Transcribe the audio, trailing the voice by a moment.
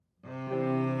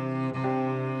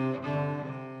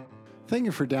Thank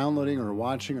you for downloading or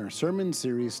watching our sermon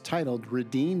series titled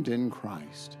Redeemed in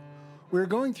Christ. We're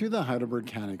going through the Heidelberg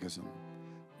Catechism.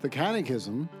 The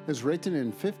Catechism is written in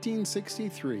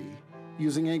 1563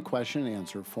 using a question and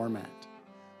answer format.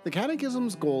 The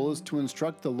Catechism's goal is to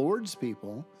instruct the Lord's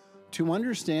people to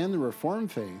understand the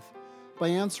Reformed faith by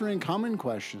answering common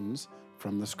questions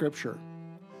from the Scripture.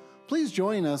 Please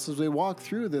join us as we walk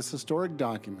through this historic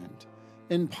document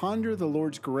and ponder the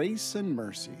Lord's grace and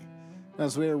mercy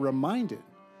as we are reminded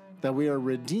that we are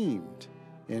redeemed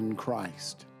in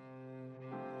Christ.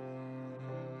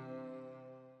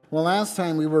 Well, last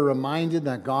time we were reminded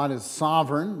that God is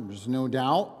sovereign. There's no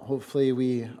doubt. Hopefully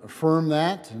we affirm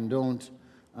that and don't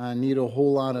need a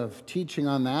whole lot of teaching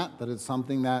on that it's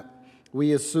something that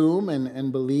we assume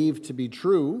and believe to be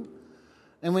true.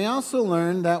 And we also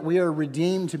learned that we are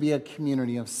redeemed to be a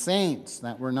community of saints,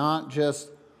 that we're not just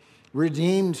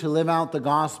redeemed to live out the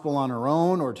gospel on our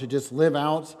own or to just live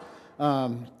out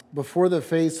before the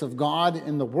face of God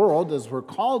in the world as we're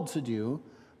called to do,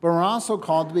 but we're also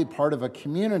called to be part of a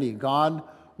community. God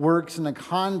works in the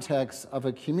context of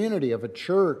a community, of a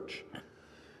church.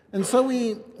 And so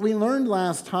we learned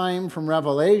last time from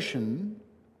Revelation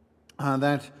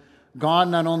that God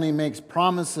not only makes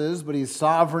promises, but He's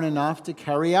sovereign enough to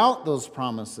carry out those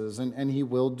promises, and He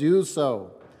will do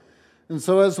so. And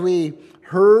so as we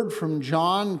heard from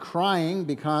John crying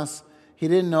because he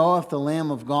didn't know if the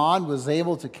Lamb of God was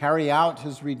able to carry out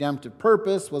His redemptive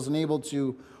purpose, wasn't able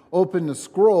to open the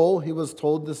scroll, he was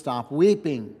told to stop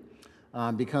weeping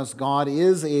because God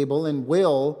is able and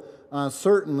will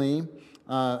certainly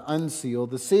unseal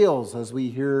the seals, as we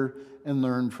hear and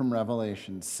learn from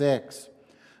Revelation 6.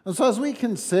 And so as we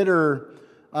consider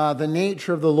the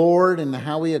nature of the Lord and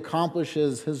how He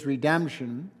accomplishes His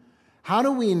redemption, how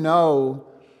do we know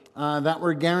that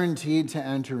we're guaranteed to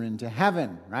enter into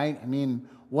heaven, right? I mean,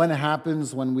 what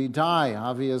happens when we die?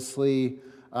 Obviously,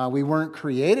 we weren't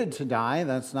created to die.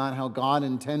 That's not how God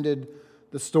intended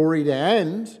the story to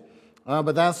end.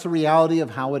 But that's the reality of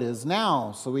how it is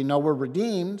now. So we know we're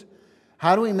redeemed.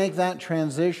 How do we make that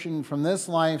transition from this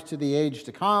life to the age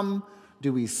to come?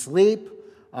 Do we sleep?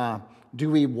 Do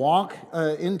we walk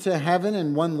into heaven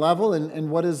in one level? And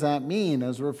what does that mean?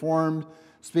 As Reformed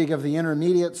speak of the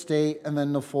intermediate state and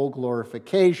then the full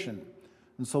glorification.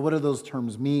 And so what do those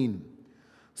terms mean?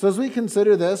 So as we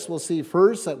consider this, we'll see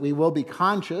first that we will be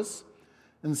conscious,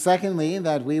 and secondly,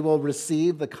 that we will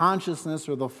receive the consciousness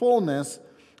or the fullness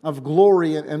of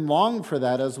glory and long for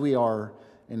that as we are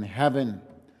in heaven.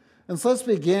 And so let's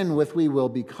begin with we will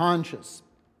be conscious.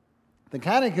 The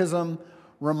Catechism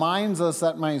reminds us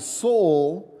that my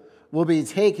soul will be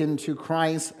taken to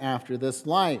Christ after this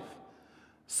life.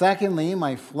 Secondly,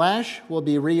 my flesh will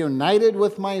be reunited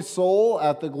with my soul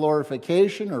at the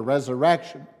glorification or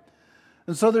resurrection.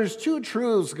 And so there's two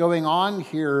truths going on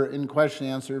here in question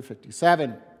and answer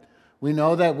 57. We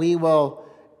know that we will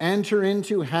enter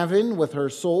into heaven with our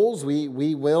souls. We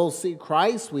will see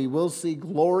Christ. We will see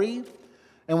glory.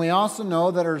 And we also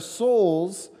know that our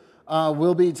souls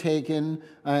will be taken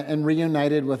and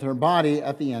reunited with our body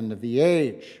at the end of the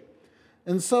age.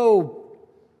 And so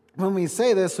when we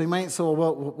say this, we might say,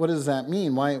 well, what does that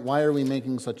mean? Why are we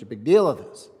making such a big deal of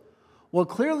this? Well,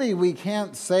 clearly we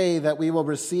can't say that we will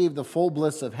receive the full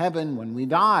bliss of heaven when we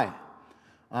die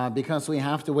because we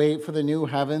have to wait for the new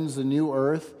heavens, the new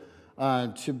earth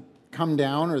to come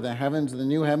down, or the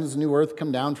new heavens, the new earth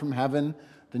come down from heaven,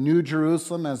 the new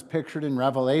Jerusalem as pictured in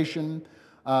Revelation,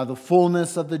 the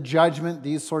fullness of the judgment,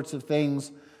 these sorts of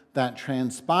things that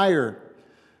transpire.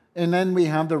 And then we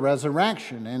have the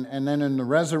resurrection. And then in the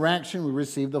resurrection, we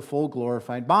receive the full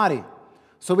glorified body.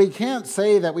 So we can't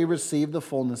say that we receive the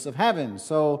fullness of heaven.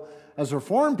 So as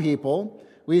Reformed people,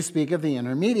 we speak of the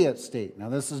intermediate state. Now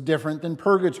this is different than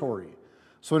purgatory.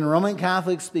 So when Roman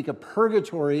Catholics speak of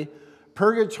purgatory,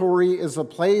 purgatory is a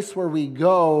place where we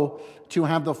go to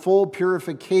have the full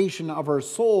purification of our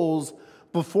souls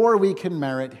before we can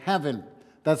merit heaven.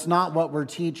 That's not what we're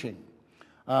teaching.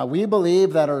 We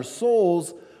believe that our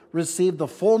souls receive the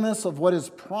fullness of what is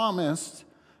promised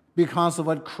because of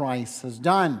what Christ has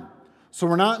done. So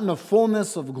we're not in the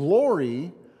fullness of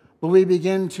glory, but we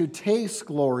begin to taste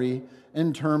glory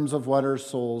in terms of what our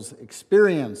souls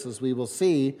experience, as we will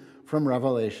see from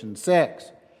Revelation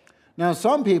 6. Now,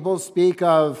 some people speak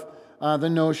of the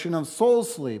notion of soul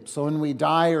sleep. So when we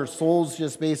die, our souls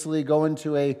just basically go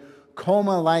into a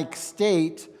coma-like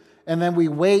state, and then we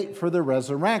wait for the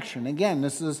resurrection. Again,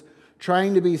 this is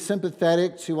trying to be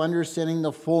sympathetic to understanding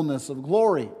the fullness of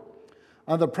glory.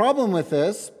 The problem with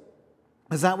this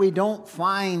is that we don't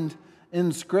find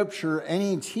in Scripture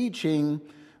any teaching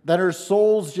that our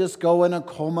souls just go in a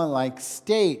coma-like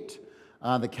state.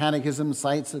 The Catechism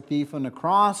cites a thief on the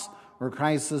cross, where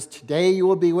Christ says, "Today you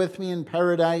will be with me in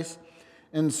paradise."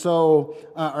 And so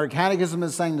our Catechism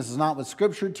is saying this is not what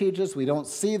Scripture teaches. We don't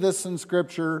see this in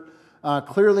Scripture.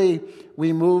 Clearly,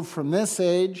 we move from this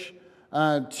age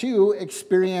to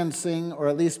experiencing, or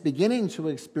at least beginning to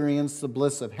experience, the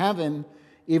bliss of heaven,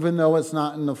 even though it's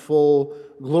not in the full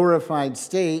glorified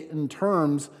state in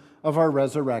terms of our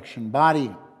resurrection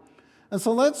body. And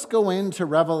so let's go into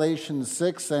Revelation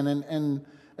 6 and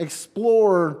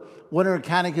explore what our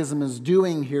Catechism is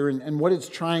doing here and what it's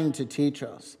trying to teach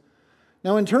us.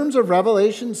 Now, in terms of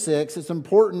Revelation 6, it's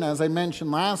important, as I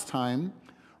mentioned last time,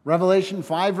 Revelation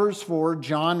 5, verse 4,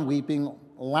 John weeping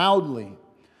loudly.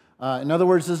 In other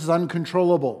words, this is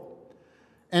uncontrollable.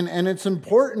 And it's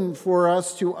important for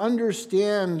us to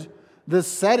understand this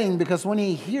setting, because when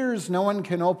he hears no one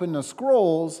can open the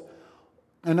scrolls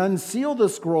and unseal the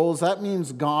scrolls, that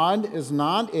means God is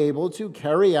not able to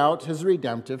carry out his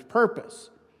redemptive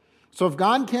purpose. So if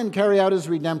God can't carry out his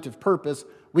redemptive purpose,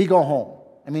 we go home.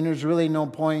 I mean, there's really no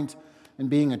point in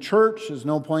being a church. There's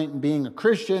no point in being a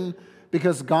Christian,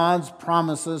 because God's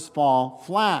promises fall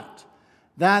flat.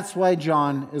 That's why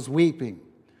John is weeping.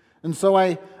 And so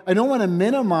I don't want to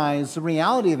minimize the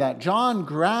reality of that. John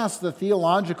grasps the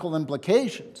theological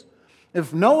implications.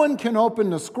 If no one can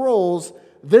open the scrolls,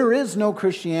 there is no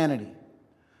Christianity.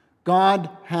 God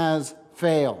has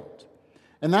failed.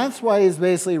 And that's why he's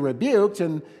basically rebuked,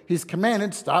 and he's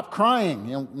commanded, stop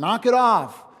crying, knock it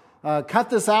off. Cut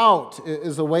this out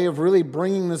is a way of really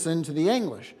bringing this into the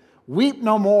English. Weep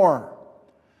no more,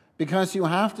 because you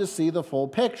have to see the full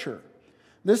picture.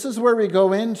 This is where we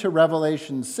go into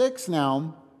Revelation 6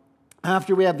 now,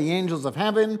 after we have the angels of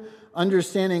heaven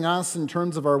understanding us in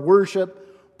terms of our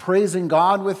worship, praising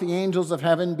God with the angels of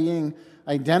heaven, being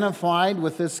identified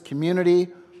with this community,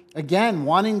 again,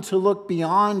 wanting to look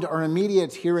beyond our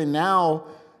immediate here and now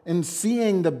and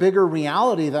seeing the bigger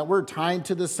reality that we're tied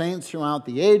to the saints throughout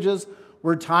the ages,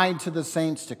 we're tied to the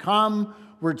saints to come,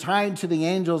 we're tied to the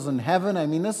angels in heaven. I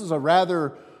mean, this is a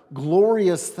rather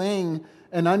glorious thing,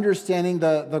 and understanding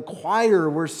the choir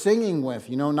we're singing with,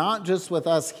 not just with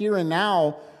us here and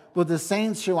now, but the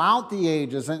saints throughout the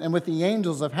ages and with the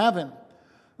angels of heaven.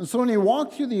 And so when you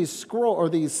walk through these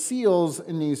these seals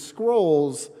in these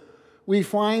scrolls, we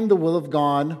find the will of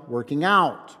God working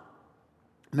out.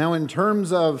 Now, in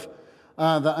terms of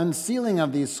the unsealing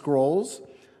of these scrolls,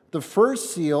 the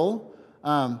first seal,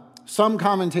 some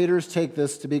commentators take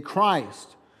this to be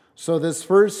Christ. So this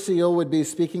first seal would be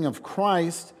speaking of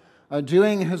Christ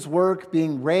doing his work,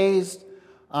 being raised,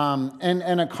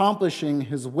 and accomplishing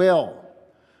his will.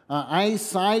 I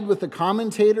side with the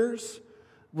commentators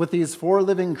with these four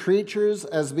living creatures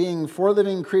as being four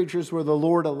living creatures where the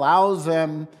Lord allows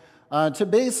them to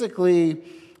basically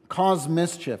cause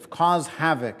mischief, cause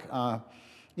havoc,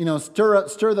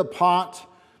 stir the pot,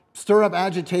 stir up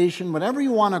agitation, whatever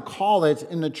you want to call it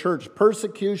in the church,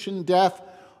 persecution, death,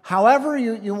 however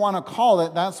you want to call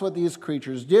it, that's what these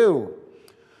creatures do.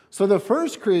 So the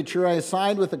first creature, I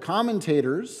side with the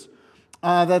commentators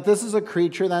that this is a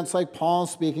creature that's like Paul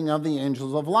speaking of the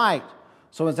angels of light.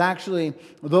 So it's actually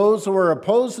those who are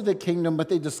opposed to the kingdom, but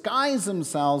they disguise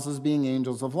themselves as being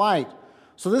angels of light.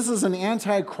 So this is an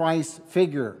antichrist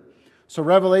figure. So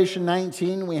Revelation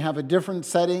 19, we have a different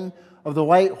setting of the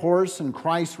white horse and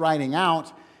Christ riding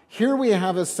out. Here we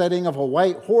have a setting of a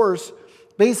white horse,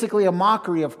 basically a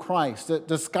mockery of Christ,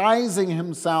 disguising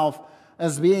himself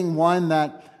as being one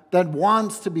that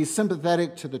wants to be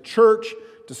sympathetic to the church,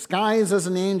 disguised as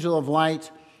an angel of light,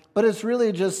 but it's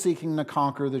really just seeking to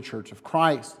conquer the church of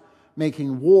Christ,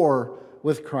 making war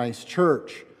with Christ's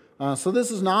church. So this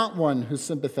is not one who's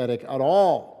sympathetic at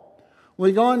all.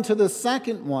 We go on to the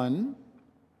second one.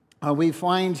 We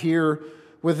find here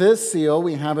with this seal,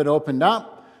 we have it opened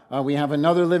up. We have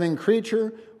another living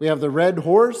creature. We have the red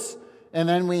horse. And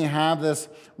then we have this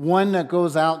one that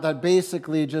goes out that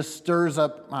basically just stirs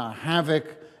up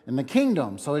havoc in the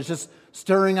kingdom. So it's just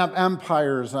stirring up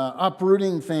empires,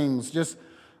 uprooting things, just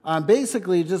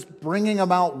basically just bringing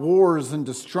about wars and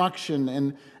destruction.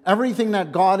 And everything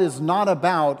that God is not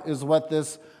about is what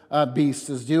this beast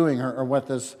is doing, or what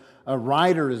this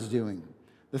rider is doing.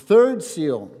 The third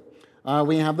seal,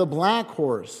 we have the black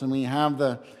horse, and we have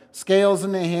the scales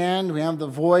in the hand. We have the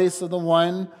voice of the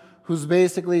one who's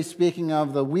basically speaking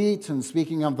of the wheat and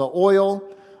speaking of the oil.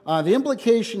 The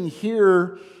implication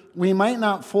here, we might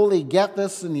not fully get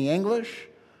this in the English,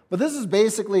 but this is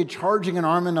basically charging an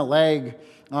arm and a leg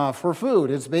for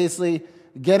food. It's basically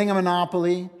getting a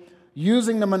monopoly,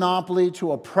 using the monopoly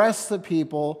to oppress the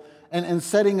people, and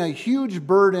setting a huge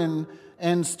burden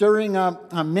and stirring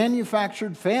up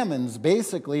manufactured famines,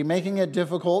 basically making it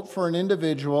difficult for an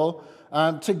individual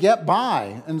to get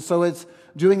by. And so it's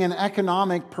doing an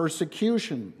economic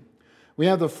persecution. We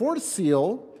have the fourth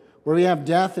seal, where we have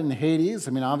death in Hades.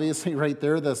 I mean, obviously right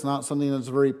there, that's not something that's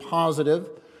very positive.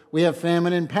 We have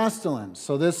famine and pestilence.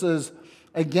 So this is,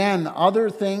 again, other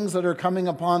things that are coming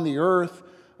upon the earth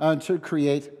to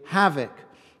create havoc,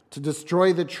 to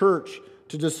destroy the church,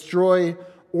 to destroy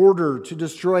order, to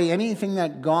destroy anything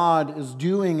that God is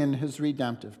doing in his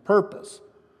redemptive purpose.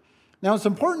 Now, it's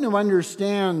important to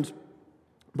understand,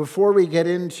 before we get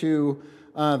into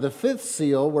the fifth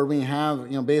seal, where we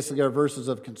have basically our verses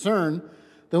of concern,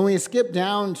 then when we skip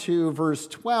down to verse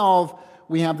 12,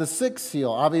 we have the sixth seal,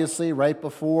 obviously right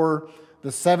before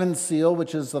the seventh seal,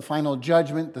 which is the final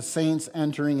judgment, the saints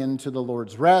entering into the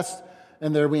Lord's rest.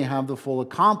 And there we have the full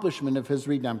accomplishment of his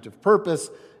redemptive purpose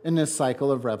in this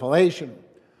cycle of Revelation.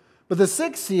 But the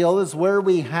sixth seal is where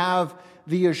we have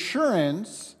the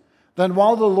assurance that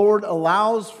while the Lord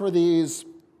allows for these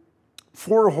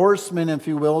four horsemen, if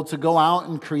you will, to go out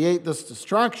and create this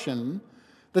destruction,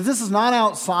 that this is not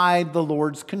outside the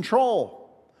Lord's control.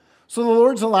 So the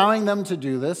Lord's allowing them to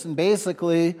do this, and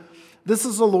basically, this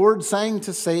is the Lord saying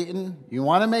to Satan, you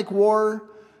want to make war?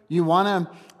 You want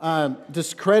to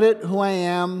discredit who I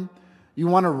am? You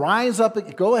want to rise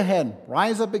up? Go ahead,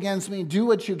 rise up against me, do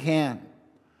what you can.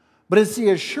 But it's the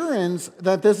assurance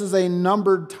that this is a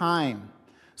numbered time.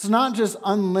 It's not just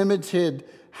unlimited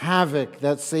havoc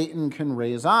that Satan can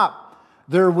raise up.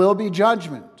 There will be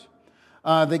judgment.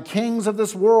 The kings of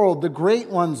this world, the great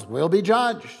ones, will be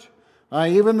judged.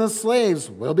 Even the slaves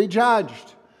will be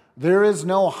judged. There is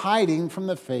no hiding from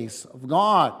the face of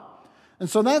God. And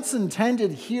so that's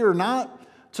intended here not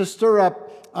to stir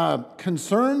up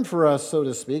concern for us, so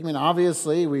to speak. I mean,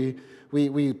 obviously,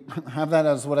 we have that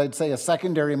as what I'd say a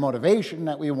secondary motivation,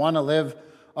 that we want to live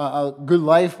a good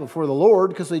life before the Lord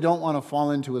because we don't want to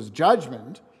fall into his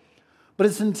judgment. But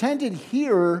it's intended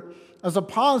here as a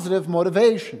positive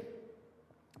motivation.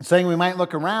 Saying we might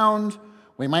look around,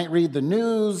 we might read the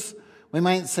news, we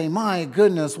might say, my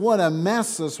goodness, what a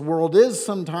mess this world is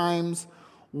sometimes.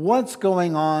 What's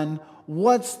going on?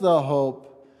 What's the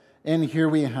hope? And here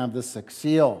we have the sixth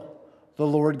seal, the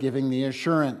Lord giving the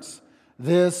assurance.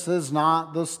 This is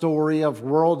not the story of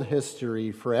world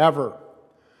history forever.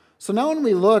 So now when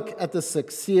we look at the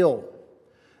sixth seal,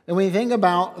 and we think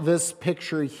about this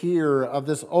picture here of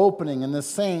this opening and the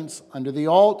saints under the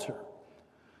altar,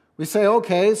 we say,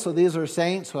 okay, so these are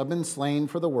saints who have been slain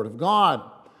for the word of God.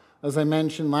 As I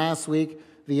mentioned last week,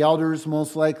 the elders,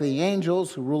 most likely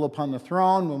angels who rule upon the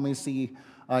throne. When we see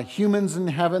humans in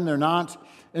heaven, they're not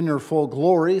in their full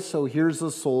glory. So here's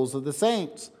the souls of the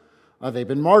saints. They've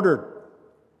been martyred.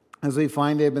 As we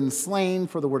find, they've been slain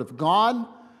for the word of God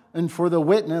and for the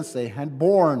witness they had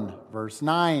borne. Verse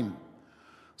 9.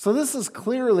 So this is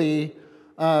clearly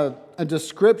a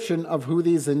description of who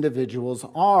these individuals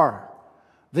are.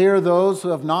 They are those who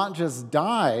have not just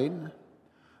died,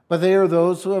 but they are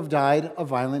those who have died a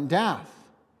violent death.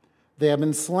 They have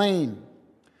been slain.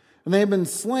 And they have been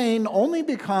slain only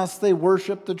because they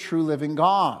worship the true living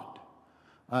God.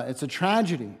 It's a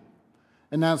tragedy.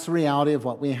 And that's the reality of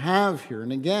what we have here.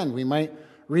 And again, we might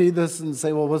read this and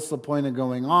say, well, what's the point of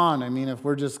going on? I mean, if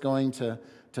we're just going to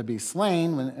be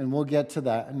slain, and we'll get to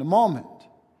that in a moment.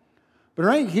 But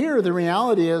right here, the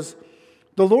reality is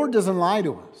the Lord doesn't lie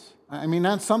to us. I mean,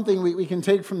 that's something we can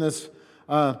take from this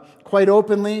quite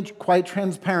openly, quite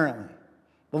transparently.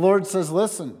 The Lord says,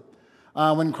 listen,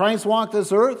 when Christ walked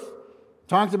this earth,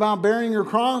 talked about bearing your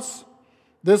cross,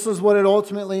 this is what it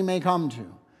ultimately may come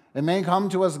to. It may come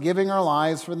to us giving our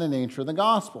lives for the nature of the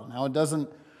gospel. Now, it doesn't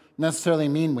necessarily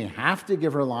mean we have to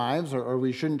give our lives, or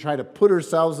we shouldn't try to put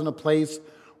ourselves in a place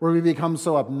where we become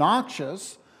so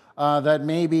obnoxious that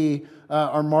maybe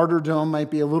our martyrdom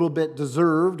might be a little bit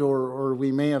deserved, or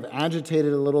we may have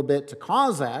agitated a little bit to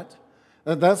cause that.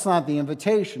 That's not the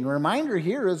invitation. The reminder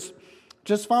here is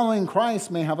just following Christ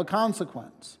may have a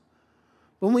consequence.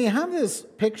 When we have this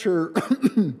picture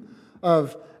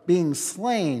of being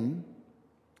slain,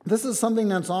 this is something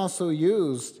that's also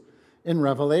used in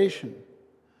Revelation.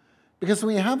 Because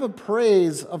we have a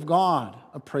praise of God,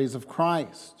 a praise of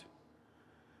Christ.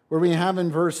 Where we have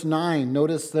in verse 9,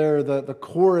 notice there the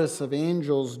chorus of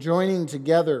angels joining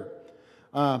together,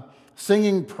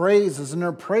 singing praises. And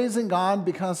they're praising God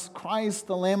because Christ,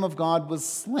 the Lamb of God, was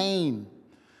slain.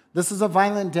 This is a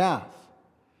violent death.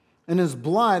 And his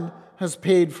blood has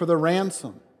paid for the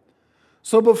ransom.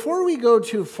 So before we go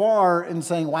too far in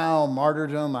saying, wow,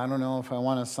 martyrdom, I don't know if I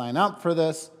want to sign up for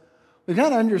this, we've got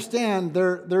to understand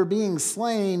they're being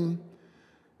slain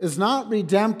is not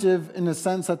redemptive in the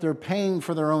sense that they're paying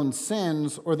for their own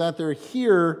sins or that they're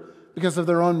here because of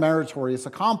their own meritorious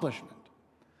accomplishment.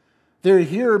 They're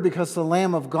here because the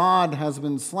Lamb of God has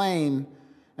been slain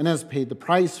and has paid the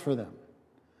price for them.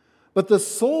 But the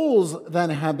souls that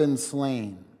have been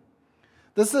slain,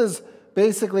 this is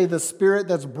basically the spirit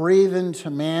that's breathed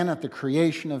into man at the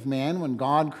creation of man. When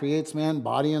God creates man,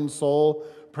 body and soul,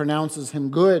 pronounces him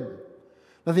good.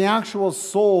 That the actual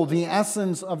soul, the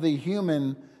essence of the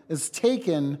human, is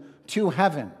taken to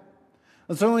heaven.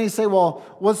 And so when you say, well,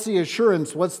 what's the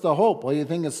assurance? What's the hope? Well, you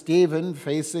think of Stephen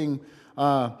facing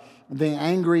the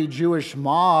angry Jewish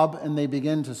mob, and they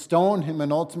begin to stone him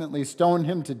and ultimately stone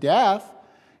him to death.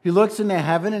 He looks into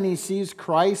heaven and he sees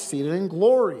Christ seated in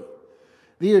glory.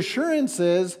 The assurance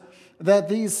is that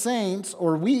these saints,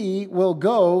 or we, will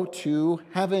go to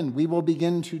heaven. We will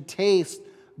begin to taste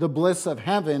the bliss of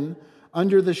heaven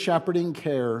under the shepherding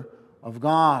care of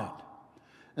God.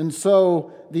 And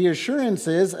so the assurance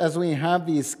is, as we have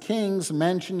these kings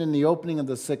mentioned in the opening of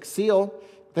the sixth seal,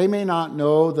 they may not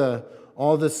know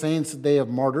all the saints that they have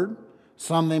martyred.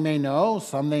 Some they may know,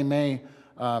 some they may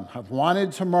have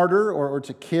wanted to murder or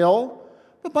to kill.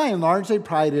 But by and large, they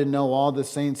probably didn't know all the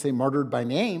saints they martyred by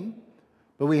name.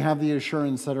 But we have the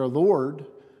assurance that our Lord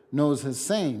knows his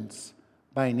saints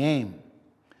by name.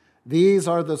 These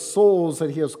are the souls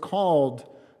that he has called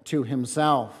to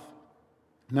himself.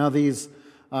 Now these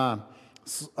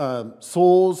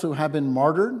souls who have been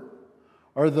martyred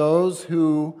are those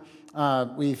who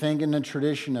we think in the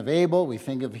tradition of Abel, we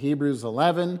think of Hebrews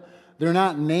 11. They're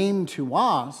not named to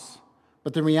us,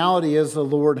 but the reality is the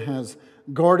Lord has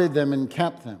guarded them and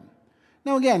kept them.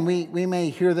 Now again, we may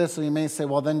hear this and we may say,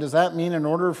 well then does that mean in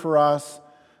order for us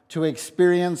to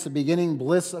experience the beginning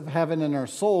bliss of heaven in our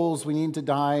souls, we need to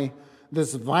die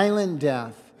this violent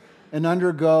death and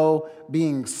undergo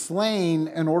being slain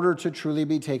in order to truly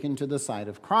be taken to the side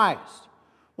of Christ?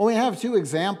 Well, we have two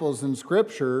examples in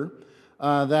Scripture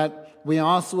that we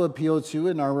also appeal to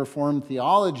in our Reformed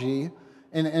theology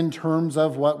in terms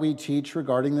of what we teach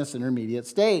regarding this intermediate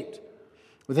state.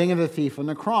 We think of the thief on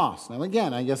the cross. Now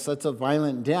again, I guess that's a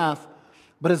violent death,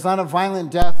 but it's not a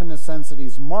violent death in the sense that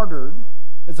he's martyred.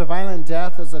 It's a violent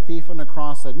death as the thief on the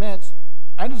cross admits,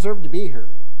 I deserve to be here.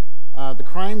 The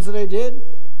crimes that I did,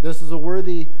 this is a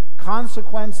worthy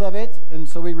consequence of it. And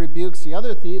so he rebukes the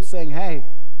other thief saying, hey,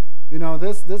 you know,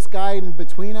 this guy in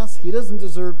between us, he doesn't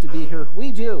deserve to be here.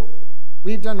 We do.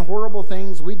 We've done horrible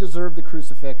things. We deserve the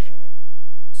crucifixion.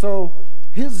 So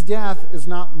his death is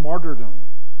not martyrdom.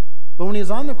 But when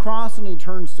he's on the cross and he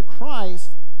turns to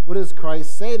Christ, what does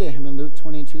Christ say to him in Luke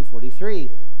 22:43?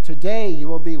 Today you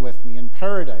will be with me in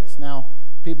paradise. Now,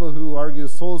 people who argue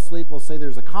soul sleep will say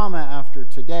there's a comma after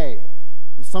today.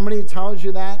 If somebody tells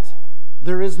you that,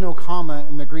 there is no comma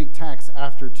in the Greek text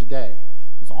after today.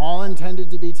 It's all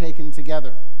intended to be taken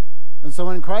together. And so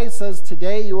when Christ says,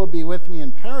 today you will be with me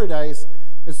in paradise,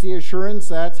 it's the assurance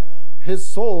that his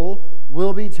soul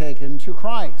will be taken to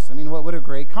Christ. I mean, what a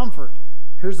great comfort.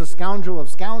 Here's a scoundrel of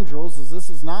scoundrels. This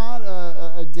is not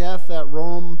a death that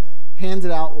Rome handed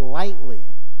out lightly.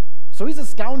 So he's a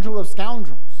scoundrel of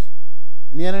scoundrels.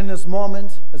 And yet in this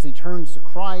moment, as he turns to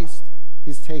Christ,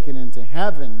 he's taken into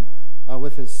heaven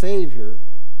with his Savior,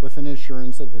 with an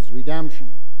assurance of his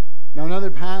redemption. Now,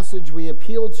 another passage we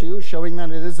appeal to, showing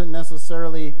that it isn't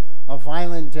necessarily a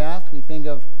violent death, we think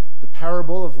of the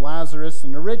parable of Lazarus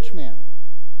and the rich man.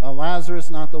 Lazarus,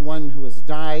 not the one who has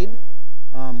died,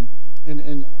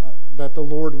 that the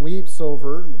Lord weeps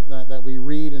over, that we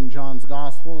read in John's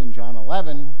Gospel in John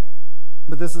 11,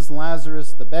 but this is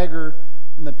Lazarus the beggar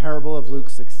in the parable of Luke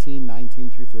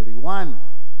 16:19-31.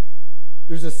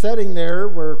 There's a setting there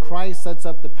where Christ sets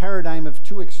up the paradigm of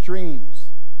two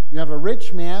extremes. You have a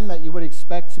rich man that you would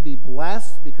expect to be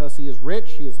blessed because he is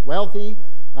rich, he is wealthy.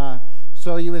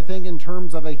 So you would think in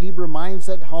terms of a Hebrew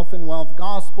mindset, health and wealth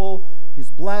gospel. He's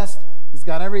blessed, he's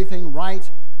got everything right,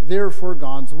 therefore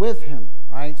God's with him,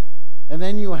 right? And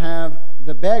then you have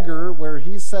the beggar where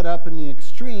he's set up in the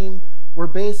extreme, where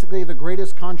basically the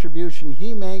greatest contribution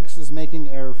he makes is making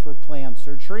air for plants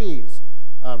or trees.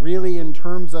 Really, in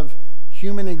terms of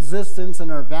human existence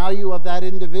and our value of that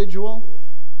individual,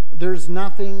 there's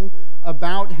nothing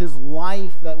about his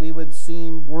life that we would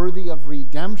seem worthy of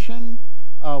redemption,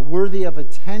 worthy of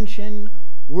attention,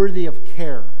 worthy of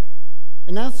care.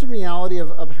 And that's the reality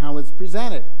of how it's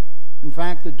presented. In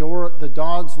fact, the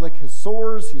dogs lick his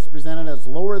sores. He's presented as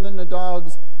lower than the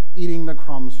dogs, eating the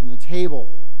crumbs from the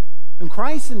table. And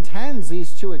Christ intends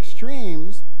these two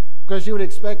extremes because you would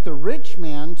expect the rich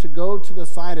man to go to the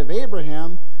side of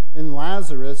Abraham and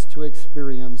Lazarus to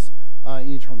experience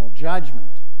eternal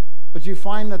judgment. But you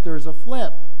find that there's a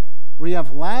flip, where you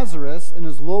have Lazarus in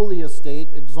his lowly estate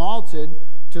exalted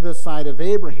to the side of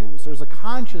Abraham. So there's a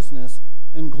consciousness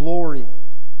and glory.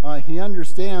 He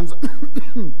understands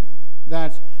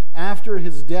that after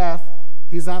his death,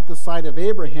 he's at the side of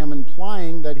Abraham,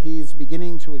 implying that he's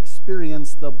beginning to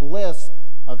experience the bliss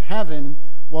of heaven,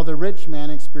 while the rich man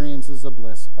experiences the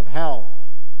bliss of hell.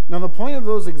 Now, the point of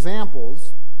those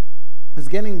examples is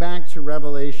getting back to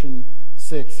Revelation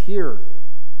 6 here.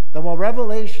 That while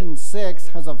Revelation 6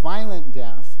 has a violent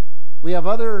death, we have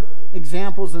other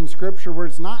examples in Scripture where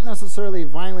it's not necessarily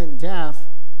violent death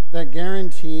that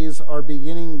guarantees our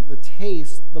beginning to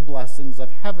taste the blessings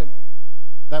of heaven.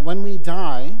 That when we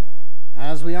die,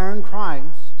 as we are in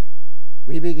Christ,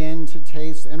 we begin to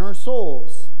taste in our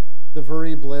souls the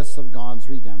very bliss of God's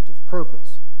redemptive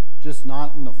purpose. Just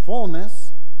not in the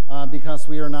fullness, because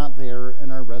we are not there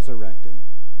in our resurrected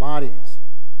bodies.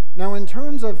 Now, in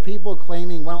terms of people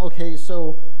claiming, well, okay,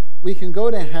 so we can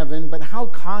go to heaven, but how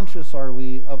conscious are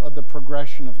we of the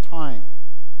progression of time?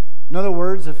 In other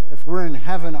words, if we're in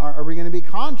heaven, are we going to be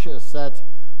conscious that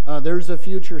there's a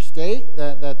future state,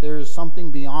 that there's something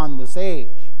beyond this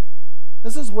age?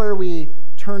 This is where we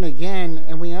turn again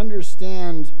and we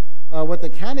understand what the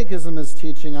Catechism is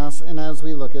teaching us, and as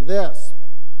we look at this.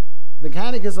 The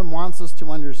Catechism wants us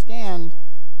to understand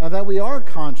that we are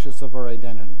conscious of our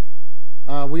identity.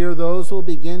 We are those who will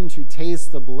begin to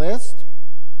taste the bliss,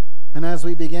 and as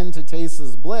we begin to taste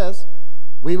this bliss,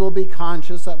 we will be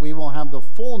conscious that we will have the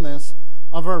fullness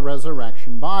of our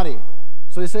resurrection body.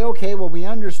 So you say, okay, well, we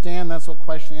understand that's what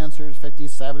question answers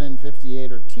 57 and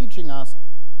 58 are teaching us.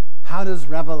 How does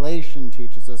Revelation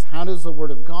teach us this? How does the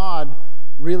Word of God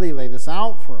really lay this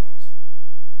out for us?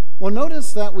 Well,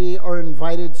 notice that we are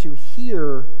invited to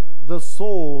hear the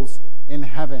souls in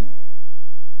heaven.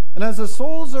 And as the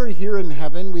souls are here in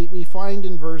heaven, we find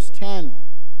in verse 10,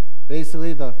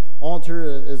 basically the altar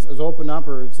is opened up,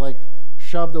 or it's like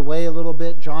shoved away a little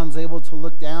bit. John's able to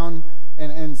look down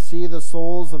and see the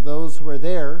souls of those who are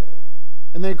there.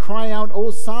 And they cry out, "O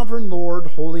sovereign Lord,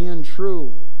 holy and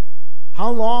true,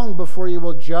 how long before you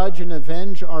will judge and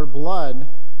avenge our blood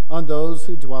on those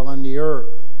who dwell on the earth?"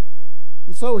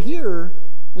 And so here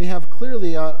we have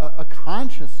clearly a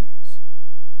consciousness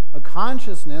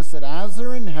that as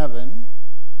they're in heaven,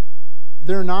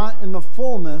 they're not in the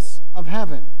fullness of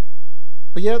heaven.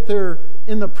 But yet they're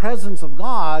in the presence of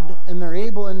God, and they're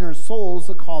able in their souls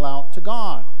to call out to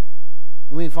God.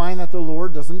 And we find that the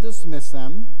Lord doesn't dismiss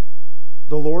them.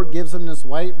 The Lord gives them this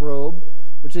white robe,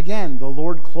 which again, the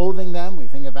Lord clothing them. We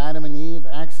think of Adam and Eve,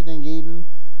 exiting Eden,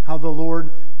 how the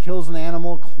Lord kills an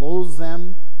animal, clothes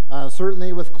them,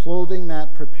 certainly with clothing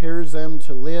that prepares them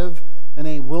to live in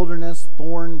a wilderness,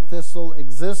 thorn, thistle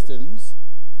existence,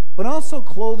 but also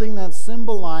clothing that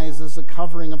symbolizes the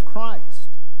covering of Christ.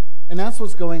 And that's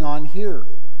what's going on here.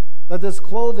 That this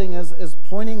clothing is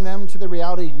pointing them to the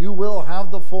reality, you will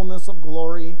have the fullness of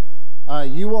glory,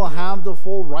 you will have the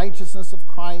full righteousness of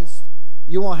Christ,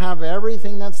 you will have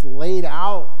everything that's laid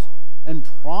out and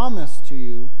promised to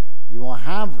you, you will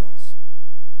have this.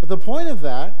 But the point of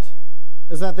that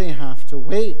is that they have to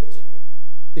wait,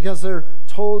 because they're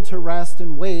told to rest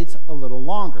and wait a little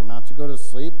longer, not to go to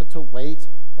sleep, but to wait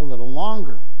a little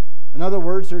longer. In other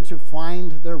words, they're to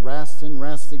find their rest, and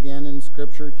rest again in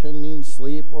Scripture can mean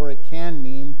sleep, or it can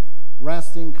mean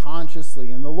resting consciously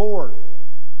in the Lord.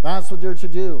 That's what they're to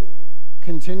do.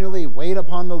 Continually wait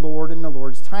upon the Lord in the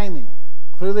Lord's timing.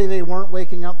 Clearly they weren't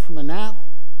waking up from a nap.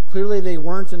 Clearly they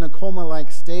weren't in a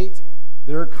coma-like state.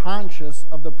 They're conscious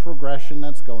of the progression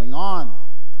that's going on.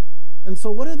 And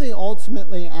so what are they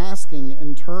ultimately asking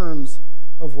in terms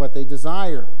of what they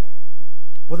desire?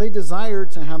 Well, they desire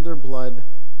to have their blood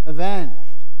avenged.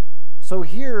 So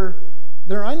here,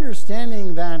 they're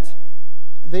understanding that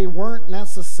they weren't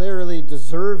necessarily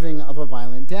deserving of a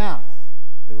violent death.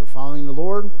 They were following the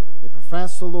Lord. They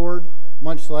professed the Lord,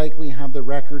 much like we have the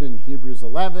record in Hebrews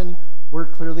 11, where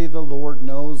clearly the Lord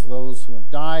knows those who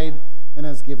have died and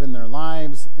has given their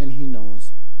lives, and he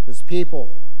knows his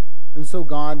people. And so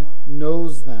God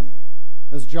knows them.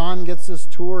 As John gets this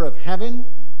tour of heaven,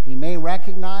 he may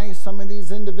recognize some of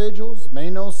these individuals, may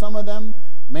know some of them,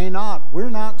 may not. We're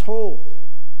not told.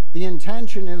 The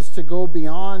intention is to go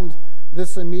beyond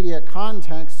this immediate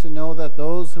context to know that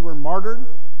those who were martyred,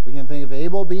 we can think of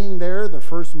Abel being there, the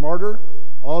first martyr,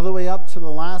 all the way up to the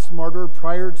last martyr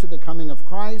prior to the coming of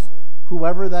Christ,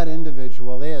 whoever that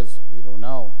individual is. We don't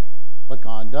know, but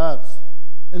God does.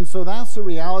 And so that's the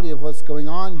reality of what's going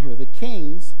on here. The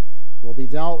kings will be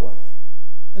dealt with.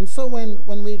 And so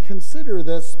when we consider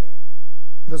this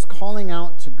calling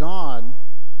out to God,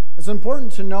 it's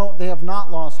important to note they have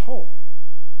not lost hope.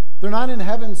 They're not in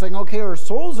heaven saying, okay, our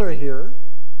souls are here,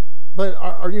 but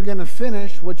are you going to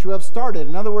finish what you have started?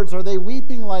 In other words, are they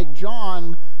weeping like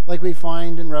John, like we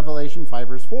find in Revelation 5,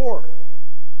 verse 4?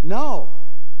 No,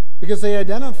 because they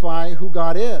identify who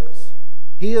God is.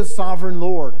 He is sovereign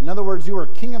Lord. In other words, you are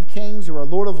King of Kings, you are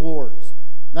Lord of Lords.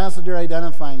 That's what they're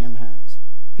identifying him as.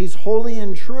 He's holy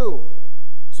and true.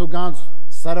 So God's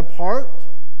set apart,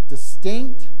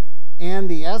 distinct, and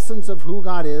the essence of who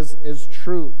God is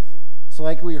truth. So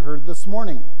like we heard this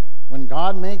morning, when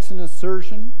God makes an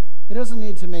assertion, he doesn't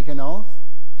need to make an oath.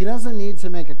 He doesn't need to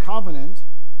make a covenant,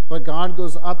 but God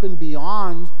goes up and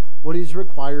beyond what he's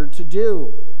required to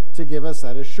do to give us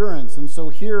that assurance. And so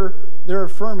here they're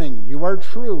affirming, you are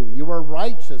true, you are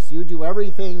righteous, you do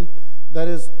everything that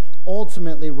is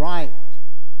ultimately right.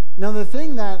 Now the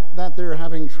thing that they're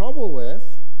having trouble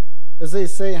with is they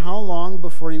say, how long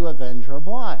before you avenge our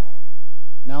blood?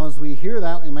 Now as we hear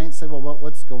that, we might say, well,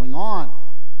 what's going on?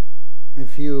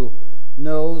 If you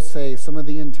know, say, some of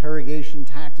the interrogation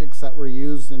tactics that were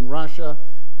used in Russia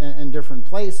and different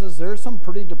places, there are some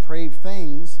pretty depraved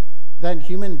things that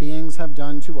human beings have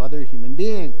done to other human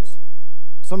beings.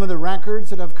 Some of the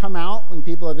records that have come out when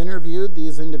people have interviewed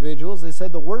these individuals, they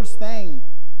said the worst thing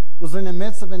was in the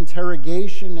midst of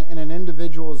interrogation and an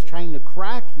individual is trying to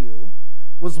crack you,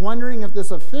 was wondering if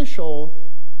this official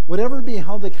would ever be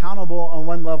held accountable on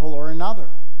one level or another.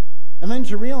 And then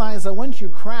to realize that once you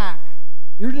crack,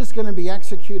 you're just going to be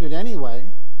executed anyway,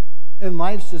 and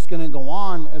life's just going to go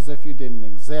on as if you didn't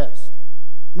exist.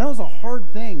 And that was a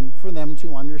hard thing for them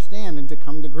to understand and to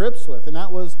come to grips with. And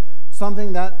that was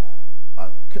something that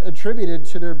attributed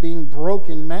to their being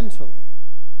broken mentally.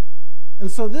 And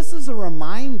so this is a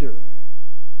reminder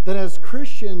that as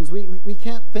Christians, we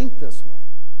can't think this way.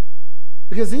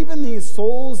 Because even these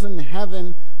souls in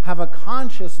heaven have a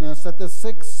consciousness that the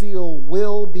sixth seal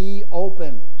will be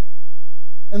opened.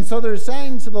 And so they're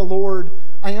saying to the Lord,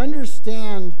 I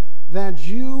understand that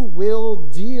you will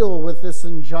deal with this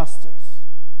injustice.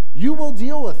 You will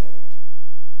deal with it.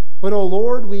 But, oh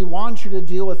Lord, we want you to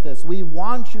deal with this. We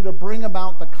want you to bring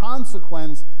about the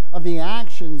consequence of the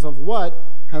actions of what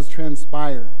has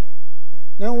transpired.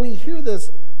 Now, when we hear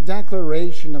this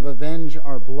declaration of avenge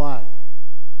our blood,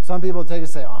 some people take and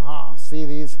say, aha, see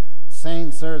these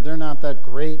saints, they're not that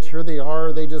great. Here they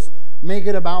are. They just make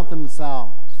it about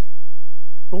themselves.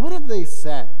 But what have they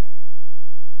said?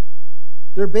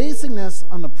 They're basing this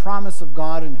on the promise of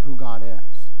God and who God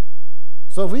is.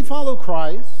 So if we follow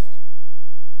Christ,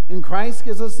 and Christ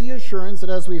gives us the assurance that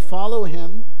as we follow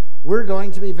him, we're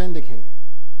going to be vindicated,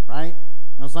 right?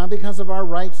 Now, it's not because of our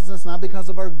righteousness, not because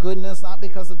of our goodness, not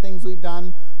because of things we've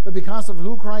done, but because of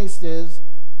who Christ is.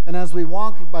 And as we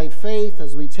walk by faith,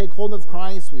 as we take hold of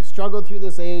Christ, we struggle through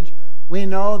this age, we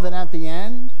know that at the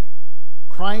end,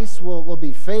 Christ will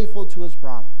be faithful to his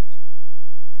promise.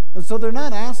 And so they're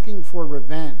not asking for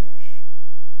revenge.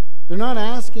 They're not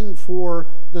asking for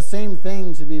the same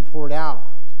thing to be poured out.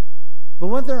 But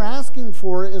what they're asking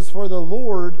for is for the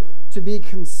Lord to be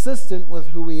consistent with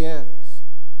who he is.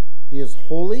 He is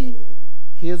holy.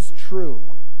 He is true.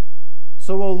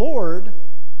 So, O Lord,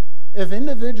 if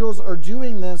individuals are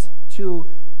doing this to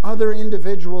other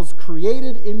individuals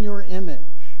created in your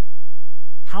image,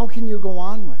 how can you go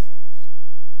on with this?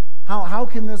 How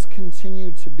can this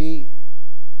continue to be?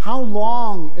 How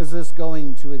long is this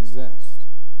going to exist?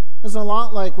 It's a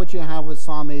lot like what you have with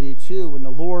Psalm 82 when the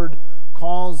Lord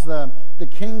calls the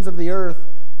kings of the earth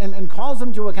and calls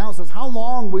them to account, says, how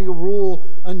long will you rule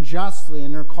unjustly?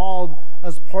 And they're called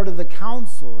as part of the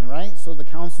council, right? So the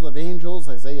council of angels,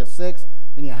 Isaiah 6,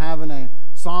 and you have in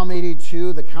Psalm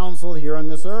 82, the council here on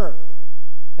this earth.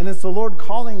 And it's the Lord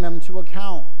calling them to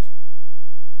account.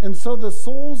 And so the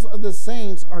souls of the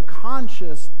saints are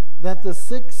conscious that the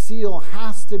sixth seal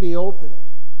has to be opened.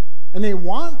 And they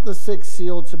want the sixth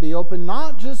seal to be opened,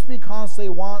 not just because they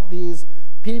want these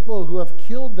people who have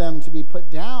killed them to be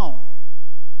put down,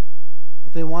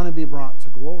 but they want to be brought to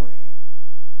glory.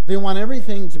 They want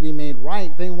everything to be made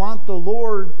right. They want the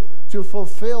Lord to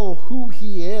fulfill who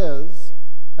he is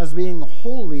as being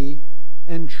holy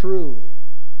and true.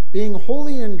 Being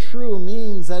holy and true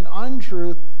means that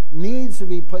untruth needs to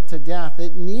be put to death.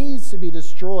 It needs to be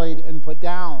destroyed and put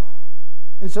down.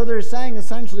 And so they're saying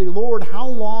essentially, Lord, how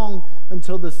long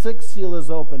until the sixth seal is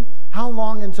open? How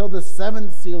long until the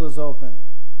seventh seal is opened?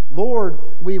 Lord,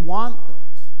 we want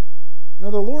this. Now,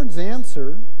 the Lord's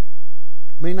answer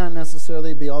may not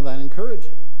necessarily be all that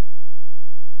encouraging,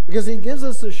 because he gives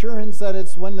us assurance that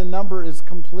it's when the number is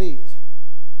complete.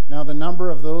 Now, the number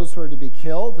of those who are to be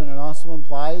killed, and it also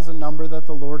implies a number that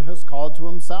the Lord has called to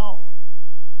himself.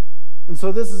 And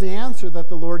so this is the answer that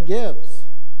the Lord gives.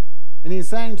 And he's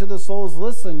saying to the souls,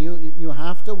 listen, you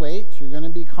have to wait. You're going to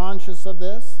be conscious of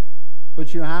this.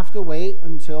 but you have to wait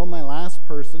until my last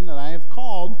person that I have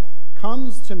called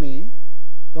comes to me.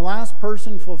 The last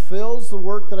person fulfills the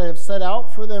work that I have set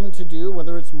out for them to do,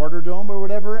 whether it's martyrdom or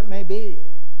whatever it may be.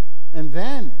 And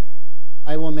then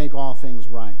I will make all things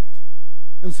right.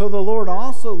 And so the Lord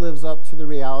also lives up to the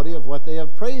reality of what they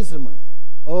have praised him with.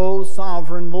 O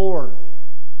sovereign Lord.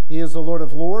 He is the Lord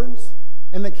of lords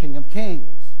and the King of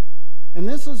kings. And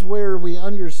this is where we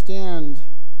understand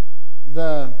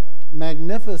the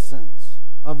magnificence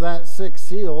of that sixth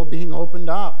seal being opened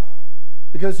up.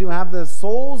 Because you have the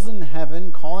souls in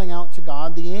heaven calling out to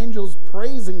God, the angels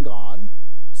praising God,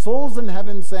 souls in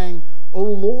heaven saying, O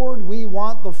Lord, we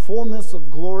want the fullness of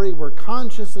glory. We're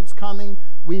conscious it's coming.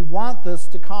 We want this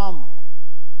to come.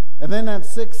 And then that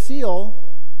sixth seal,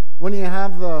 when you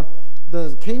have the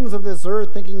kings of this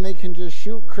earth thinking they can just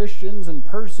shoot Christians and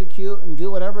persecute and do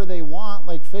whatever they want,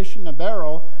 like fish in a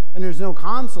barrel, and there's no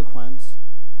consequence,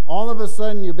 all of a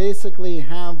sudden you basically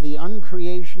have the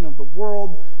uncreation of the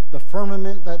world, the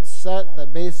firmament that's set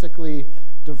that basically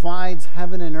divides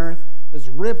heaven and earth is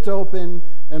ripped open,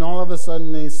 and all of a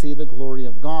sudden they see the glory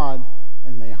of God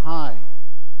and they hide.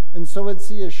 And so it's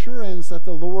the assurance that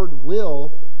the Lord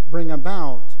will bring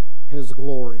about his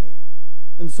glory.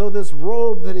 And so this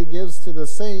robe that he gives to the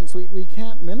saints, we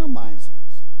can't minimize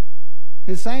this.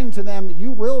 He's saying to them,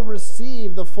 you will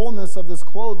receive the fullness of this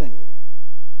clothing.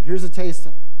 But here's a taste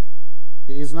of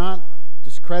it. He's not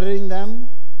discrediting them.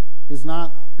 He's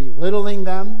not belittling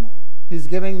them. He's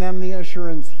giving them the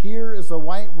assurance, here is a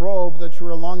white robe that you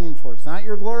are longing for. It's not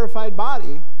your glorified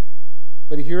body,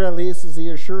 but here at least is the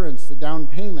assurance, the down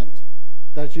payment,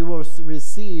 that you will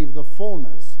receive the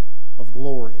fullness of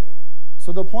glory.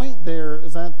 So the point there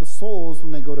is that the souls,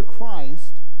 when they go to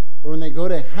Christ, or when they go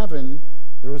to heaven,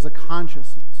 there is a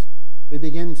consciousness. We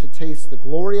begin to taste the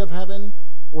glory of heaven,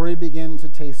 or we begin to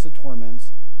taste the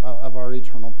torments of our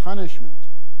eternal punishment.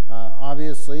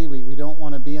 Obviously, we don't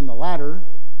want to be in the latter.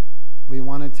 We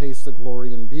want to taste the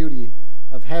glory and beauty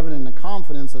of heaven and the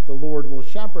confidence that the Lord will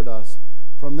shepherd us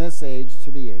from this age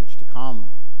to the age to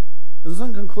come. This is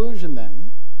in conclusion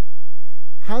then.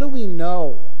 How do we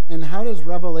know, and how does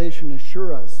Revelation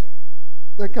assure us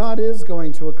that God is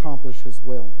going to accomplish his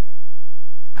will?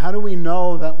 How do we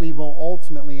know that we will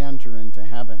ultimately enter into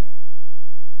heaven?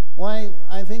 Well,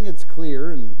 I think it's clear,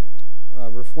 and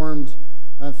Reformed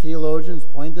theologians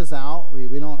point this out.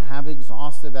 We don't have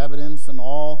exhaustive evidence in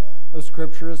all of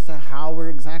Scripture as to how we're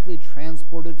exactly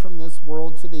transported from this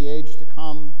world to the age to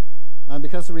come.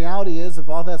 Because the reality is, if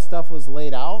all that stuff was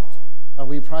laid out,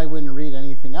 we probably wouldn't read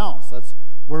anything else. That's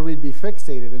where we'd be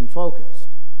fixated and focused.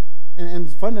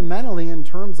 And fundamentally, in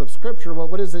terms of Scripture,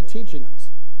 what is it teaching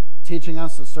us? It's teaching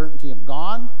us the certainty of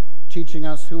God, teaching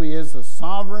us who he is as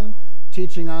sovereign,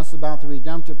 teaching us about the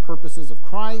redemptive purposes of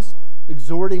Christ,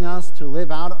 exhorting us to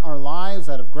live out our lives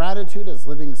out of gratitude as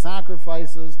living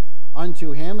sacrifices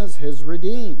unto him as his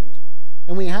redeemed.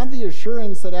 And we have the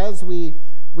assurance that as we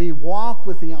walk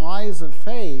with the eyes of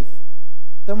faith,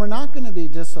 then we're not going to be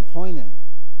disappointed.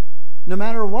 No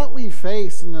matter what we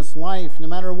face in this life, no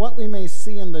matter what we may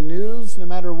see in the news, no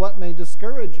matter what may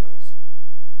discourage us,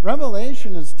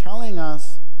 Revelation is telling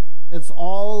us it's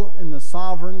all in the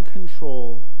sovereign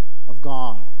control of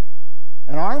God.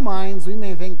 In our minds, we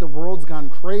may think the world's gone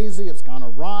crazy, it's gone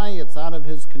awry, it's out of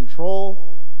his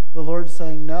control. The Lord's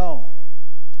saying, no,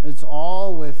 it's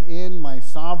all within my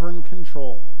sovereign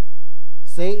control.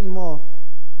 Satan will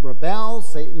rebel,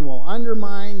 Satan will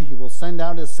undermine, he will send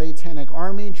out his satanic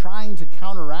army trying to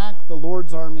counteract the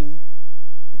Lord's army.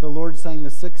 But the Lord's saying the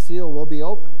sixth seal will be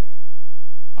opened.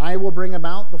 I will bring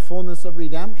about the fullness of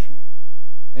redemption.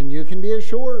 And you can be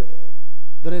assured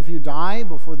that if you die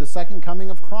before the second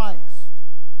coming of Christ,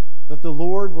 that the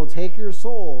Lord will take your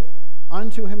soul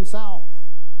unto himself,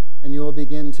 and you will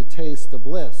begin to taste the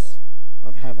bliss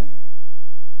of heaven.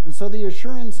 And so the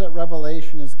assurance that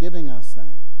Revelation is giving us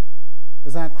then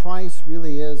is that Christ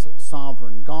really is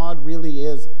sovereign. God really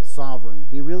is sovereign.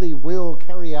 He really will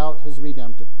carry out his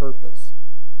redemptive purpose.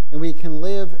 And we can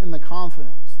live in the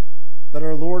confidence that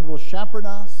our Lord will shepherd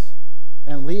us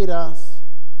and lead us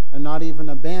and not even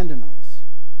abandon us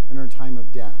in our time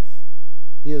of death.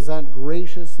 He is that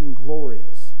gracious and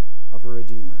glorious of a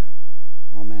Redeemer.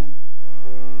 Amen.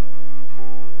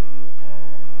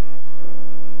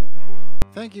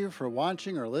 Thank you for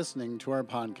watching or listening to our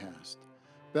podcast.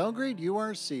 Belgrade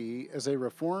URC is a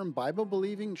Reformed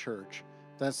Bible-believing church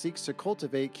that seeks to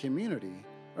cultivate community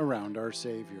around our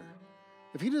Savior.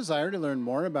 If you desire to learn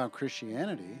more about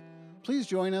Christianity, please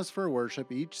join us for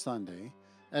worship each Sunday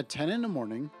at 10 in the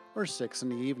morning or 6 in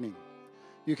the evening.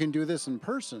 You can do this in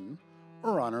person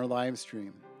or on our live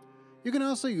stream. You can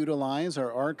also utilize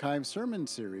our archive sermon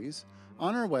series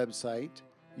on our website,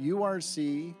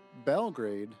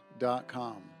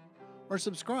 urcbelgrade.com, or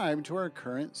subscribe to our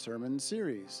current sermon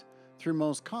series through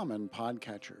most common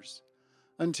podcatchers.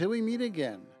 Until we meet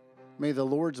again, may the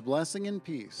Lord's blessing and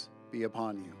peace be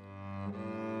upon you.